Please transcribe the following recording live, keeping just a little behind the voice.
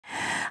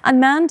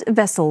Unmanned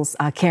vessels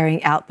are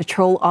carrying out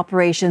patrol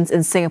operations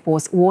in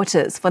Singapore's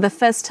waters for the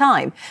first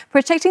time,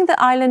 protecting the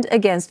island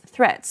against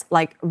threats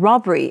like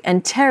robbery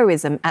and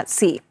terrorism at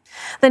sea.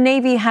 The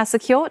Navy has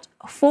secured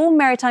 4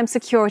 Maritime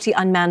Security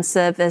Unmanned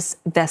Service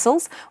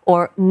Vessels,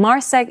 or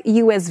MARSEC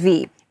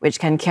USV, which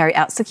can carry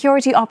out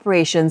security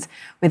operations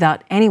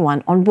without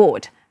anyone on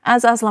board,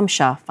 as Aslam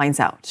Shah finds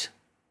out.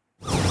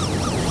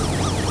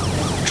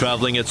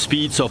 Travelling at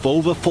speeds of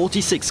over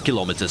 46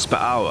 kilometers per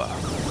hour.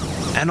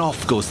 And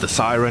off goes the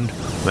siren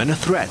when a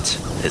threat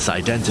is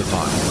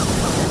identified.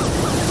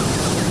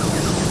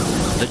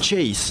 The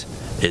chase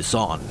is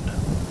on.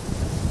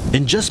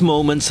 In just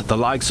moments, the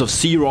likes of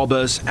sea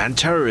robbers and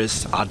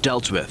terrorists are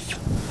dealt with.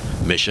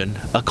 Mission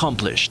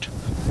accomplished,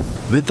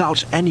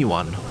 without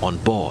anyone on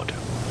board.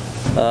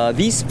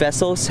 These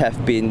vessels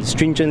have been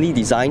stringently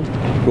designed,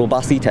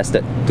 robustly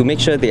tested to make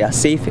sure they are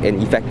safe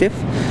and effective.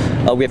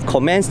 We have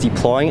commenced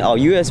deploying our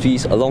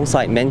USVs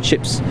alongside manned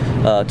ships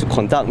to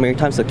conduct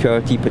maritime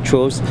security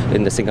patrols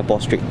in the Singapore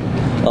Strait.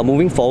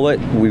 Moving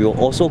forward, we will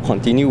also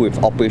continue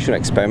with operational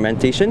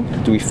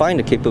experimentation to refine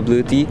the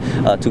capability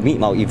to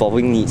meet our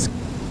evolving needs.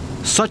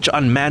 Such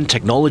unmanned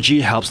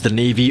technology helps the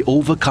Navy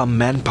overcome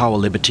manpower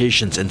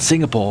limitations in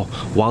Singapore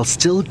while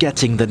still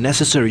getting the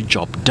necessary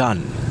job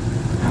done.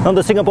 Now,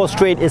 the Singapore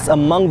Strait is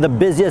among the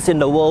busiest in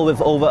the world,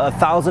 with over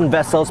 1,000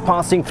 vessels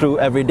passing through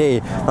every day.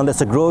 And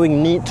there's a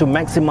growing need to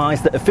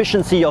maximize the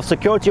efficiency of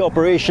security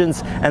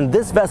operations, and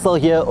this vessel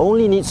here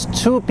only needs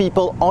 2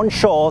 people on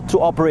shore to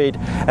operate.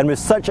 And with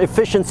such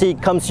efficiency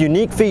comes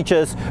unique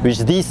features which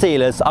these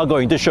sailors are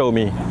going to show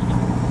me.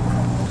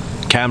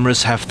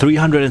 Cameras have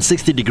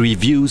 360-degree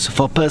views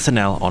for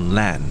personnel on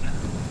land.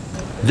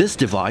 This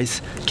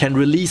device can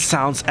release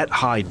sounds at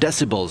high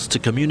decibels to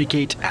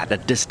communicate at a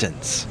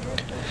distance.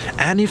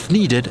 And if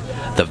needed,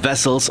 the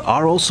vessels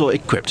are also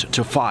equipped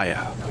to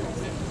fire.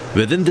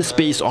 Within the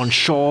space on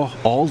shore,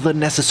 all the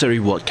necessary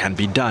work can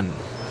be done.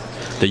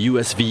 The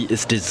USV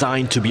is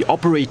designed to be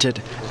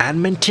operated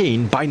and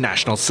maintained by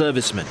national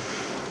servicemen.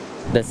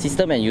 The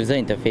system and user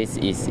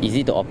interface is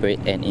easy to operate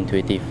and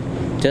intuitive,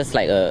 just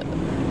like a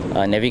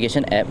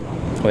navigation app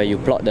where you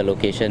plot the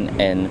location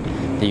and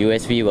the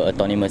USV will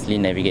autonomously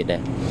navigate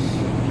there.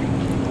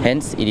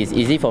 Hence, it is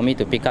easy for me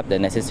to pick up the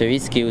necessary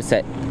skill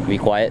set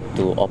required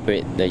to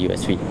operate the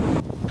USV.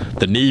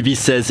 The Navy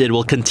says it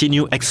will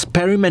continue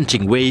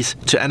experimenting ways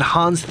to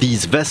enhance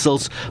these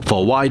vessels for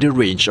a wider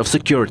range of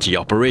security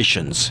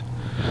operations.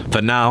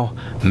 For now,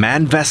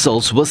 manned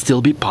vessels will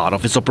still be part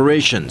of its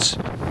operations.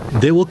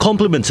 They will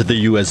complement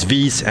the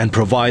USVs and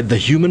provide the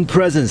human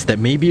presence that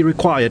may be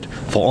required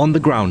for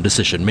on-the-ground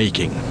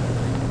decision-making.